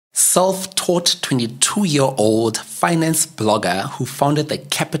self-taught 22-year-old finance blogger who founded the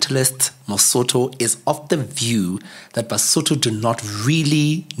Capitalist Mosotho is of the view that Basotho do not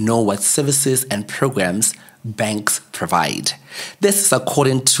really know what services and programs banks provide. This is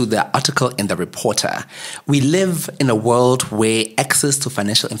according to the article in The Reporter. We live in a world where access to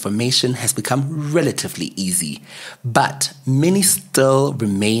financial information has become relatively easy, but many still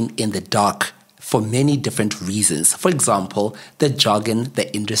remain in the dark for many different reasons. For example, the jargon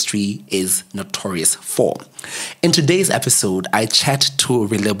the industry is notorious for. In today's episode, I chat to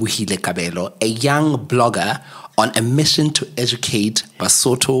Relebohile Kabelo, a young blogger on a mission to educate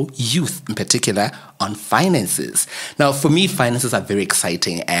Basotho youth, in particular, on finances. Now, for me, finances are very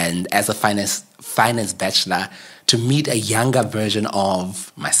exciting, and as a finance bachelor, to meet a younger version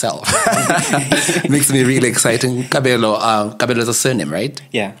of myself makes me really exciting. Kabelo, Kabelo is a surname, right?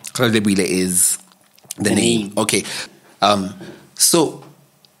 Yeah. Relebohile is the name. Okay. So,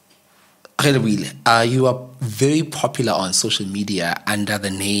 Relebohile, you are very popular on social media under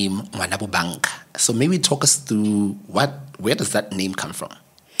the name Ngoanabo Banka. So maybe talk us through where does that name come from?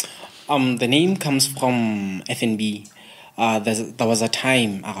 The name comes from FNB. There was a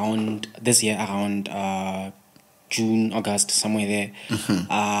time around this year, around June, August, somewhere there.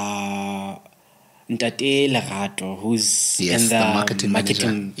 Ntate Lerato, who's in the marketing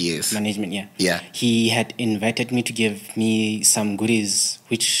management, he had invited me to give me some goodies,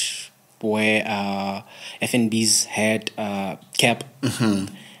 which were FNB's head cap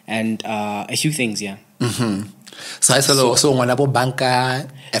and a few things, So Ngoanabo Banka,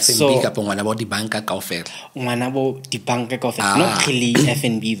 FNB kapo Ngoanabo di Banka kaofela. Ngoanabo di Banka kaofela, not really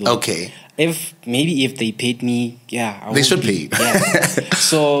FNB though. Okay. If they paid me, they should pay.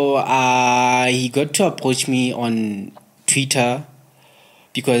 So he got to approach me on Twitter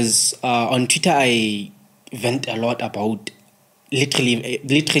because on Twitter I vent a lot about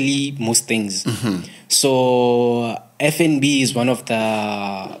literally most things. So FNB is one of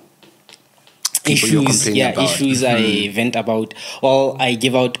the issues I vent about. Well, I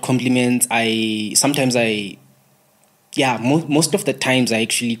give out compliments. Most of the times I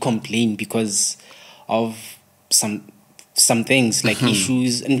actually complain because of some things like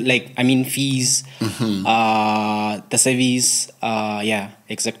issues and fees, the service,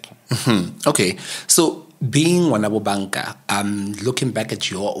 exactly. Okay, so being Ngoanabo Banka, looking back at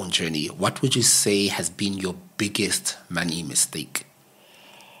your own journey, what would you say has been your biggest money mistake?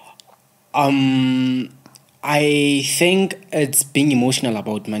 I think it's being emotional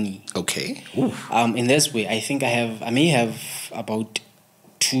about money. Okay. In this way, I think I may have about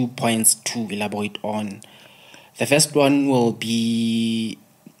 2 points to elaborate on. The first one will be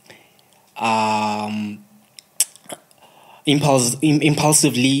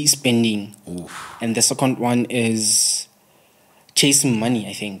impulsively spending. And the second one is chasing money,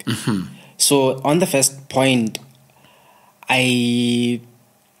 I think. So on the first point,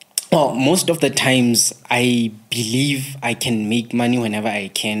 most of the times I believe I can make money whenever I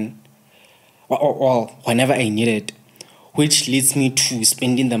can, or whenever I need it, which leads me to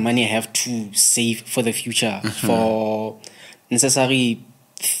spending the money I have to save for the future, for necessary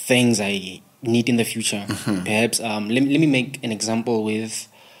things I need in the future. Perhaps, let me make an example with,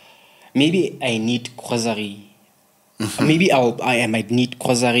 maybe I need grocery. Maybe I might need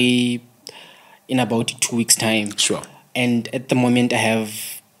grocery in about 2 weeks' time. Sure. And at the moment I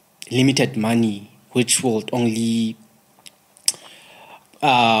have limited money, which will only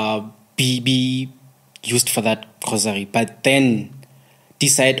be used for that grocery, but then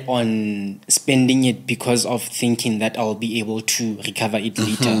decide on spending it because of thinking that I'll be able to recover it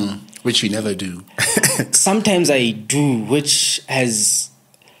later. Which you never do. Sometimes I do, which has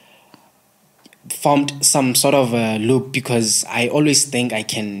formed some sort of a loop because I always think I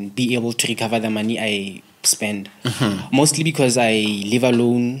can be able to recover the money I spend. Mostly because I live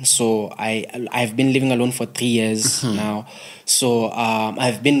alone. So I've been living alone for 3 years now. So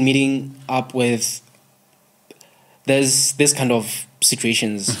I've been meeting up with this kind of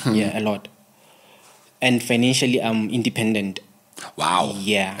situations a lot. And financially I'm independent. Wow.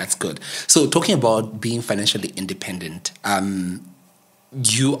 Yeah. That's good. So talking about being financially independent,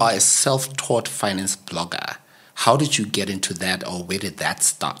 you are a self-taught finance blogger. How did you get into that, or where did that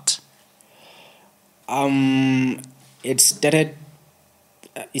start? It started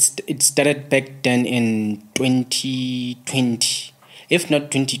back then in 2020. If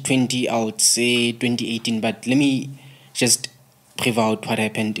not 2020, I would say 2018. But let me just prove out what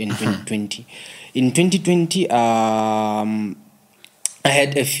happened in 2020. In 2020, I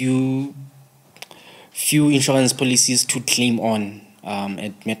had a few insurance policies to claim on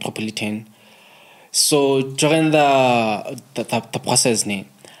at Metropolitan. So during the process,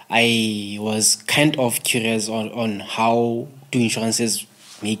 I was kind of curious on how do insurances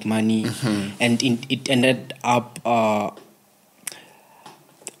make money, and it ended up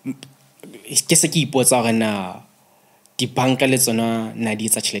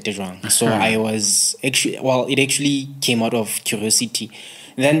so I was actually, it actually came out of curiosity.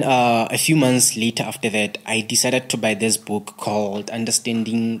 Then a few months later after that, I decided to buy this book called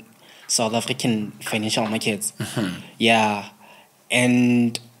Understanding South African Financial Markets. Yeah.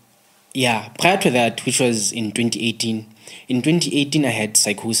 And yeah, prior to that, which was in 2018, I had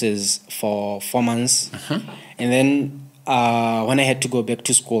psychosis for 4 months. And then when I had to go back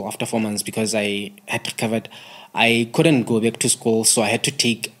to school after 4 months, because I had recovered, I couldn't go back to school, so I had to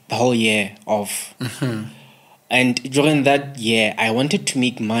take the whole year off. And during that year, I wanted to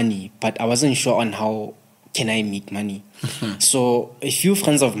make money, but I wasn't sure on how can I make money. So a few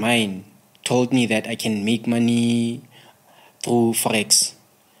friends of mine told me that I can make money through Forex.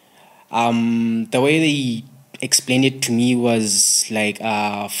 The way they explained it to me was like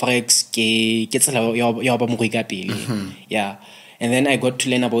Forex yeah. And then I got to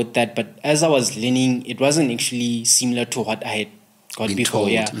learn about that, but as I was learning, it wasn't actually similar to what I had got Been before.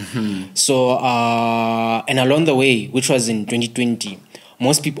 told. Yeah. So and along the way, which was in 2020,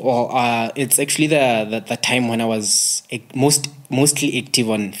 most people it's actually the time when I was mostly active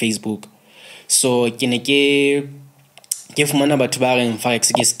on Facebook. So give money about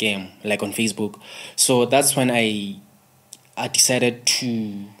Forex scam, like on Facebook. So that's when I decided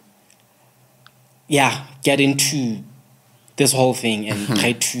to get into this whole thing and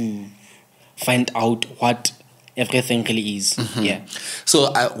try to find out what everything really is. Yeah.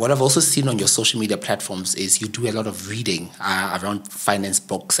 So what I've also seen on your social media platforms is you do a lot of reading around finance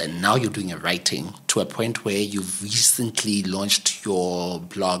books, and now you're doing a writing to a point where you've recently launched your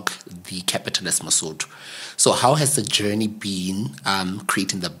blog, The Capitalist Mosotho. So how has the journey been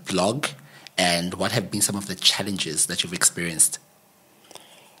creating the blog, and what have been some of the challenges that you've experienced?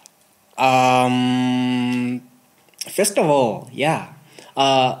 First of all,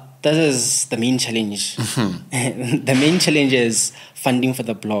 this is the main challenge. The main challenge is funding for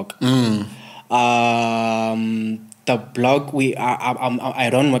the blog. The blog, I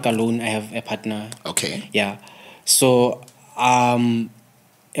don't work alone. I have a partner. Okay. Yeah. So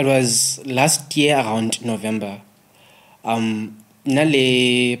it was last year around November.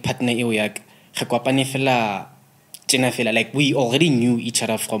 Nale partner like we already knew each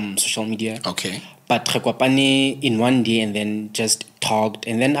other from social media. Okay. But in one day and then just talked,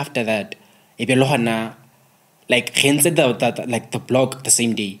 and then after that, like the blog the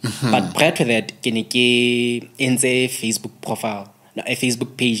same day. But prior to that, in a Facebook profile, a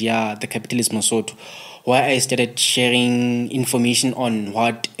Facebook page, the Capitalist Mosotho, where I started sharing information on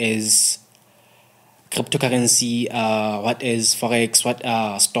what is cryptocurrency, what is Forex, what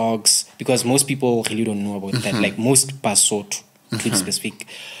are stocks, because most people really don't know about that, like most Basotho, to be specific.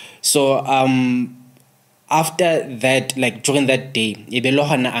 So after that, like during that day,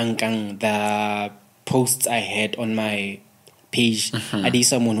 the posts I had on my page,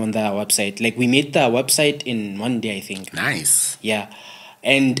 Adisamon on the website. Like we made the website in one day, I think. Nice. Yeah.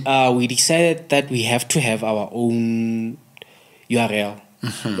 And we decided that we have to have our own URL,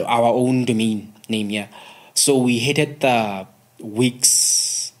 our own domain name, yeah. So we hated the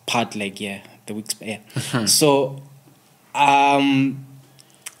Wix part, the Wix, yeah. So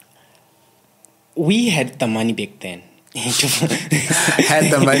we had the money back then. Had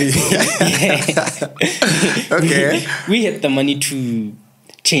the money. Okay. We had the money to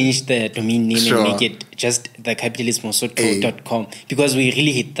change the domain name and make it just the capitalistmosotho.com, because we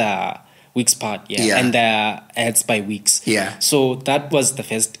really hit the Wix part, and the ads by Wix. Yeah. So that was the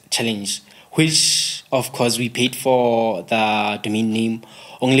first challenge, which of course we paid for the domain name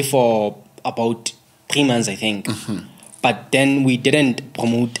only for about 3 months, I think. But then we didn't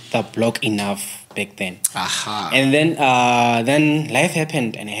promote the blog enough back then. And then life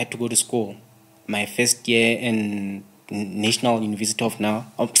happened and I had to go to school. My first year in National University of now.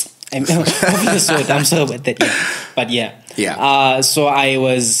 I'm sorry about that. Yeah. But so I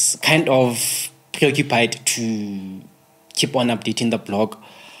was kind of preoccupied to keep on updating the blog.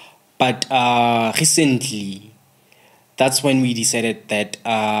 But recently, that's when we decided that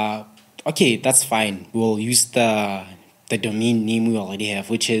okay, that's fine. We'll use the domain name we already have,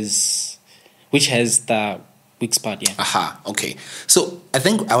 which has the Wix part, okay. So I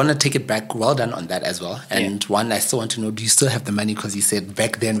think I want to take it back. Well done on that as well. And one, I still want to know, do you still have the money? Because you said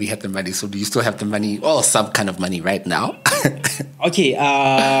back then we had the money. So do you still have the money, or some kind of money right now? Okay,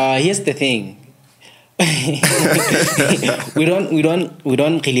 here's the thing. we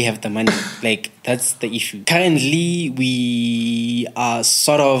don't really have the money. Like, that's the issue. Currently, we are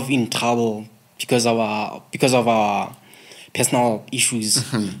sort of in trouble because of our personal issues.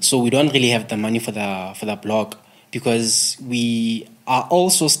 So we don't really have the money for the blog, because we are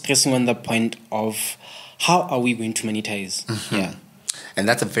also stressing on the point of how are we going to monetize. Yeah. And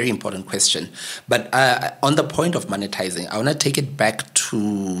that's a very important question. But on the point of monetizing, I want to take it back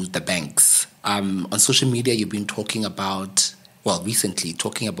to the banks. On social media, you've been talking about, recently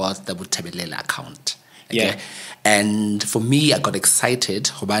talking about the Botebelela account. Okay? Yeah. And for me, I got excited.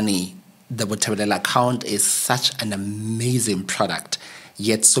 Hobani, the Botebelela account is such an amazing product.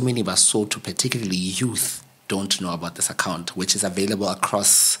 Yet so many Basotho, particularly youth, don't know about this account, which is available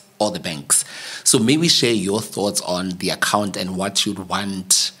across all the banks. So maybe share your thoughts on the account and what you'd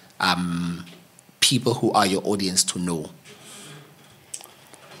want people who are your audience to know.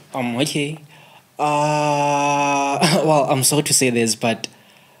 Okay. Well, I'm sorry to say this, but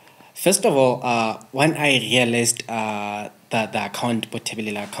first of all, when I realized the account,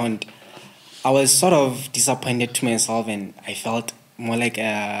 Botebelela account, I was sort of disappointed to myself, and I felt more like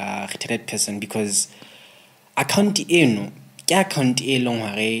a retarded person, because account account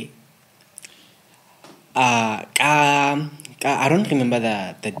I don't remember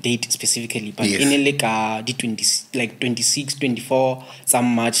the date specifically, but yes. in the 26, 24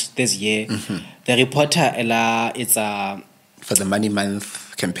 some March this year, the reporter it's for the Money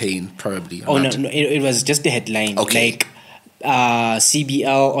Month campaign, probably. No, it was just the headline. Okay. Like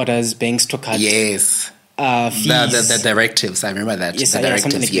CBL orders banks to cut. Yes. Fees. The directives, I remember that. Yes, the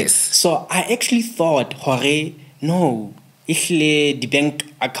directives, like yes. That. So I actually thought, no, the bank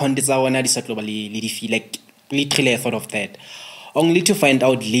account is our like literally I thought of that. Only to find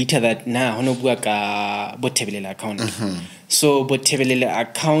out later that Botebelela account. So Botebelela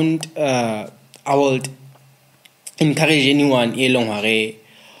account, I would encourage anyone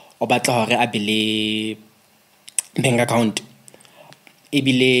or batla bank account.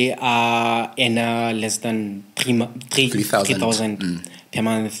 Ebile less than 3,000 per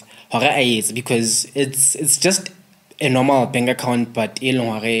month. Because it's just a normal bank account, but it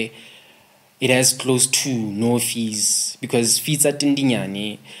has close to no fees, because fees are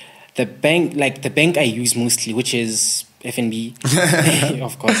tindinyani. The bank I use mostly, which is FNB,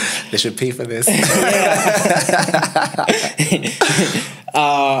 of course. They should pay for this.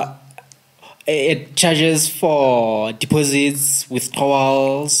 It charges for deposits,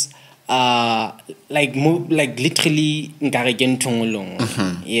 withdrawals, literally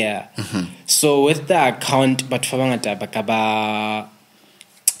yeah. So with the account, but for I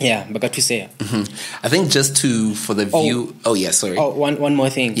think just for the view. Sorry. One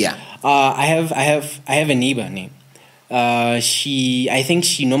more thing. Yeah. I have a neighbor name. I think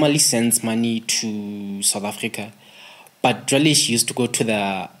she normally sends money to South Africa, but really she used to go to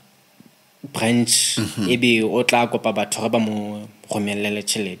the branch.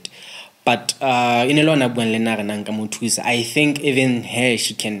 But I think even her,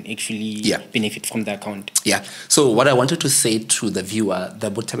 she can actually benefit from the account. Yeah. So what I wanted to say to the viewer,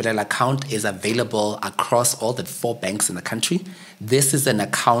 the Botebelela account is available across all the 4 banks in the country. This is an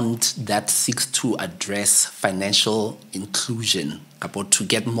account that seeks to address financial inclusion, to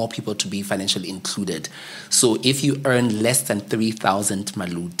get more people to be financially included. So if you earn less than 3,000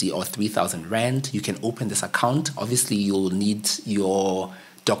 Maludi or 3,000 Rand, you can open this account. Obviously, you'll need your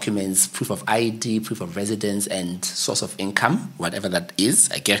documents, proof of ID, proof of residence, and source of income, whatever that is,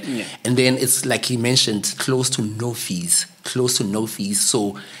 I guess. Yeah. And then it's like he mentioned, close to no fees.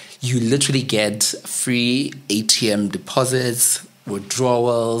 So you literally get free ATM deposits,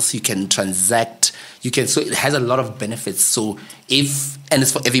 withdrawals, you can transact, so it has a lot of benefits. So and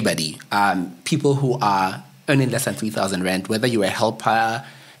it's for everybody, people who are earning less than 3,000 Rand, whether you're a helper,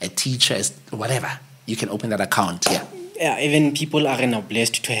 a teacher, whatever, you can open that account. Yeah, even people are now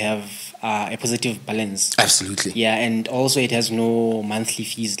blessed to have a positive balance. Absolutely. Yeah, and also it has no monthly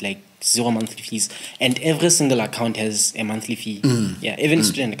fees, like 0 monthly fees. And every single account has a monthly fee. Yeah, even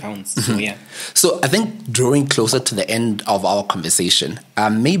student accounts. So, yeah. So I think drawing closer to the end of our conversation,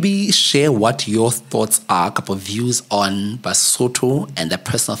 maybe share what your thoughts are, a couple of views on Basotho and their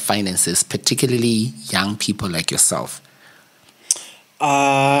personal finances, particularly young people like yourself.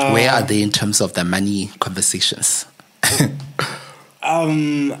 Where are they in terms of the money conversations?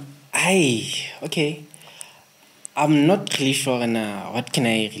 Okay. I'm not really sure what can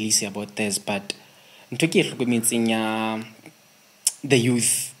I really say about this, but I'm talking about the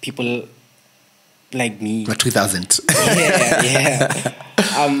youth, people like me. 2000. Yeah.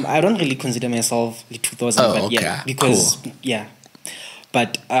 I don't really consider myself 2000, but okay. yeah, because cool. Yeah.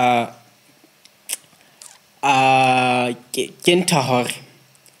 But ke ntho hore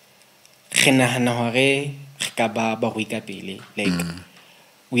re nahana hore re ka ba barui ka pele, like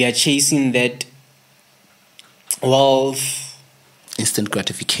we are chasing that wealth, instant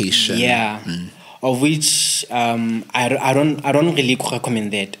gratification, of which I don't really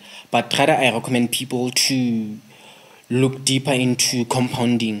recommend that, but rather I recommend people to look deeper into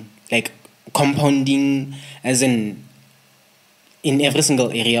compounding, like compounding as in every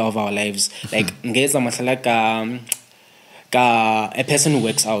single area of our lives. Like a person who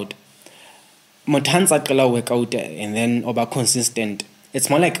works out, work out and then over consistent. It's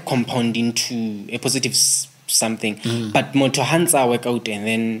more like compounding to a positive something. But moto hansa work out and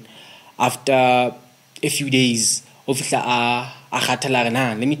then after a few days, let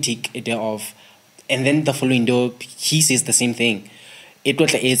me take a day off, and then the following day he says the same thing. It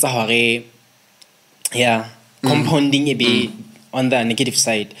was like compounding a bit on the negative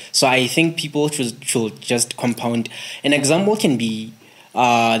side. So I think people should just compound. An example can be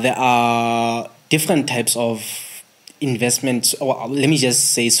there are different types of investments, or let me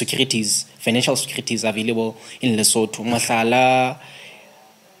just say securities, financial securities available in Lesotho. Masala,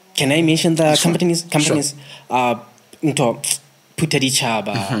 can I mention the companies? Putadi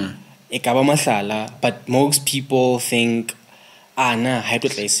Chaba, Ekaba Masala, but most people think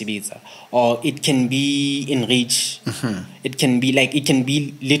or it can be enriched. It can be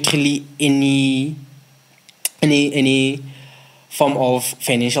literally any form of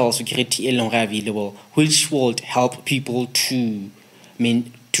financial security available, which will help people to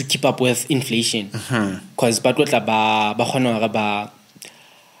keep up with inflation. Because compounding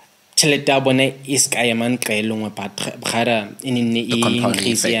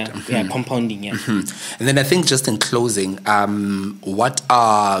compounding. And then I think just in closing, what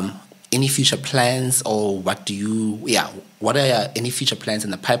are any future plans, or what are any future plans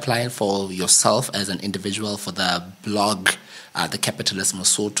in the pipeline for yourself as an individual, for the blog, the Capitalist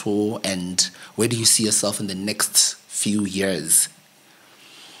Mosotho, and where do you see yourself in the next few years?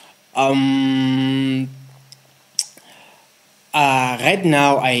 Right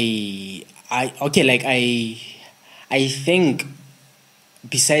now, I think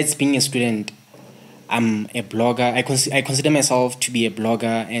besides being a student, I'm a blogger. I consider myself to be a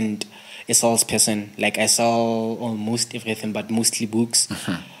blogger and a salesperson. Like I sell almost everything, but mostly books.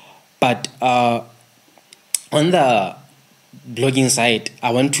 But on the blogging side,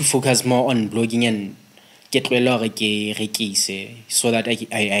 I want to focus more on blogging and get so that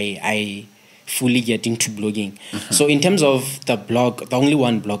I fully get into blogging. So in terms of the blog, the only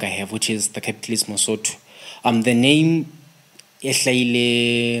one blog I have, which is the Capitalist Mosotho, the name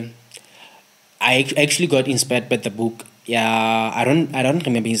I actually got inspired by the book. I don't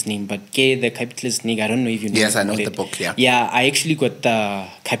remember his name, but the Capitalist Nig, I don't know if you know. Yes, I know the book. I actually got the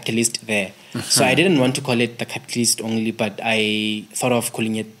Capitalist there. So I didn't want to call it the Capitalist only, but I thought of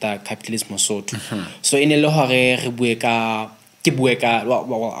calling it the Capitalist Mosotho. So in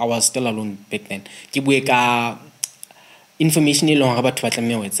I was still alone back then. Information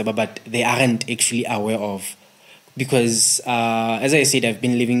but they aren't actually aware of. Because as I said, I've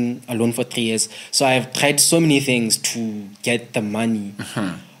been living alone for 3 years, so I've tried so many things to get the money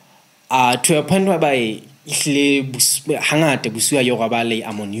to a point whereby I'm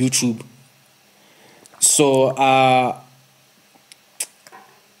on YouTube. So about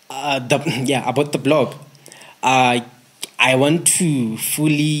the blog, I want to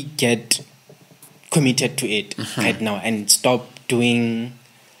fully get committed to it right now and stop doing.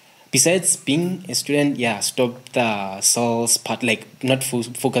 Besides being a student, stop the sales part, like not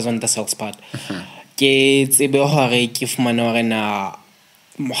focus on the sales part.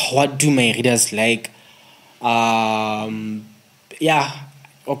 What do my readers like? Or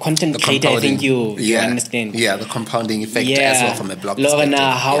content creator, I think you understand. Yeah, the compounding effect as well from a blog perspective.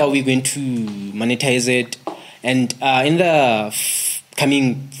 How are we going to monetize it? And in the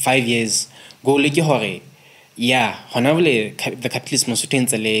coming 5 years, go look hore. The Capitalist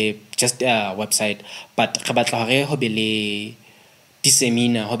Mosotho just a website, but hobele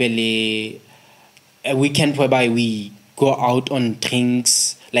dissemina, hobele a weekend whereby we go out on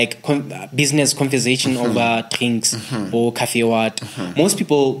drinks, like business conversation over drinks or cafe what. Most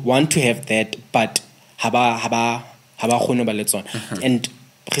people want to have that, but haba and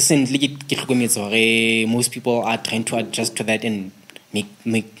recently most people are trying to adjust to that and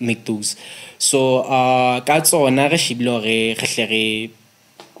make those. So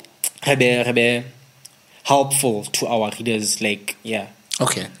helpful to our readers,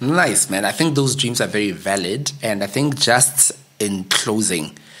 Okay, nice, man. I think those dreams are very valid, and I think just in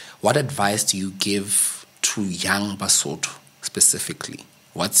closing, what advice do you give to young Basotho specifically?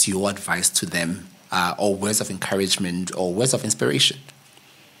 What's your advice to them or words of encouragement or words of inspiration?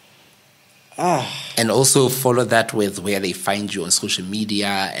 And also follow that with where they find you on social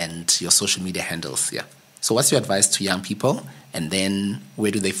media and your social media handles. Yeah. So what's your advice to young people? And then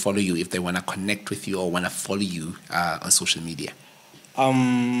where do they follow you if they want to connect with you or want to follow you on social media?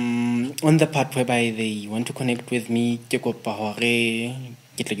 On the part whereby they want to connect with me, ke kopa hore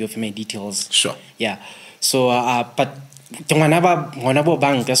ke tla give my details. Sure. Yeah. So but Ngoanabo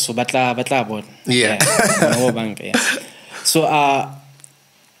Banka, so batla bona. Yeah. Ngoanabo Banka, yeah. So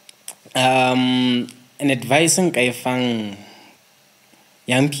an advice I found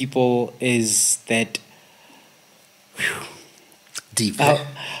young people is that Deep.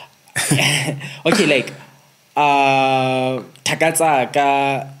 okay, like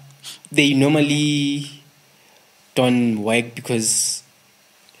Takatsaka, they normally don't work because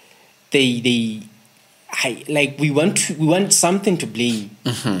they like we want something to blame.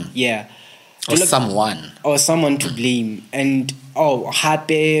 Yeah. Or someone to blame. And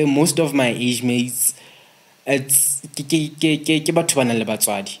happy most of my age mates, it's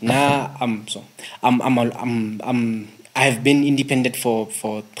I've been independent for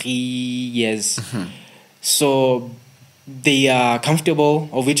 3 years. So they are comfortable,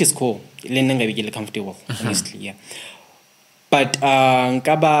 of which is cool. Comfortable, honestly, yeah. But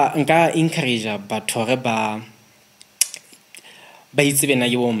nka encourage but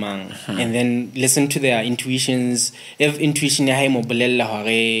and then listen to their intuitions. If intuition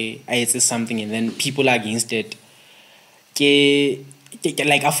is something and then people are against it,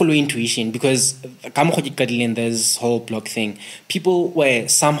 like I follow intuition, because in this whole blog thing, people were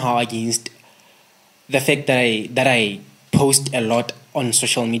somehow against the fact that I post a lot on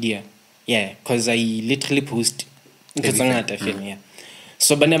social media. Yeah, because I literally post yeah.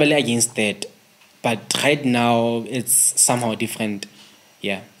 So but never against that. But right now, it's somehow different.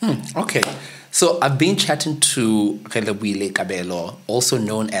 Yeah. Okay. So I've been chatting to Relebohile Kabelo, also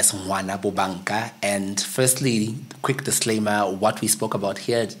known as Ngoanabo Banka. And firstly, quick disclaimer, what we spoke about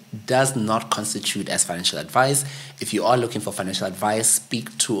here does not constitute as financial advice. If you are looking for financial advice,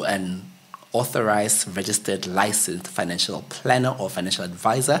 speak to an authorized, registered, licensed financial planner or financial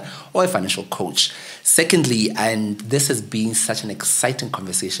advisor or a financial coach. Secondly, and this has been such an exciting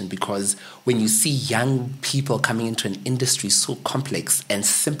conversation, because when you see young people coming into an industry so complex and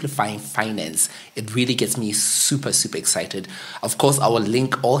simplifying finance, it really gets me super, super excited. Of course, I will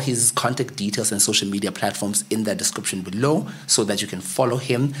link all his contact details and social media platforms in the description below so that you can follow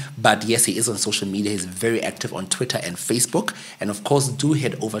him. But yes, he is on social media. He's very active on Twitter and Facebook. And of course, do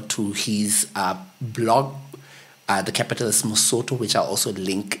head over to his blog, the Capitalist Mosotho, which I'll also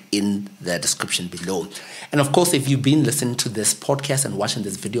link in the description below. And of course, if you've been listening to this podcast and watching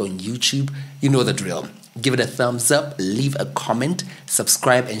this video on YouTube, you know the drill. Give it a thumbs up, leave a comment,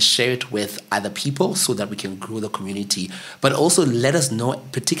 subscribe, and share it with other people so that we can grow the community. But also let us know,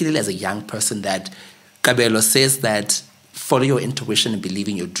 particularly as a young person, that Kabelo says that follow your intuition and believe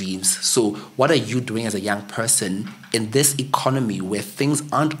in your dreams. So what are you doing as a young person in this economy where things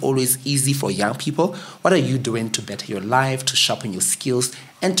aren't always easy for young people? What are you doing to better your life, to sharpen your skills,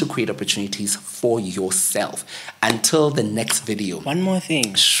 and to create opportunities for yourself? Until the next video. One more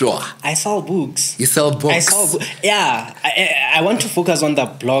thing. Sure. I sell books. You sell books? I sell yeah. I want to focus on the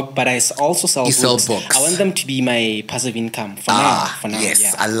blog, but I also sell books. You sell books. I want them to be my passive income for now. Yes,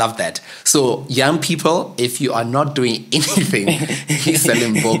 yeah. I love that. So young people, if you are not doing anything, he's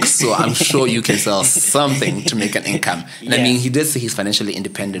selling books. So I'm sure you can sell something to make an income. And I mean, he did say he's financially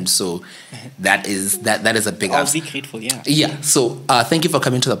independent. So that is a big I'll be grateful, yeah. Yeah. So thank you for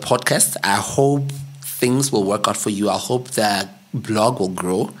coming to the podcast. I hope things will work out for you. I hope the blog will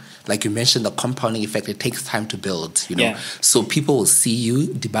grow. Like you mentioned, the compounding effect, it takes time to build, you know. Yeah. So people will see you.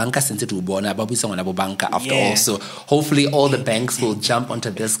 The banka sent it to Ubona, Babuisa Ngoanabo Banka after all. So hopefully all the banks will jump onto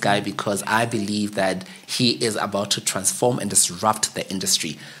this guy, because I believe that he is about to transform and disrupt the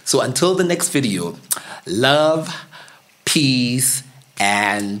industry. So until the next video, love, peace,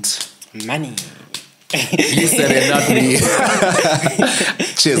 and money. You said it, not me.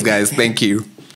 Cheers, guys. Thank you.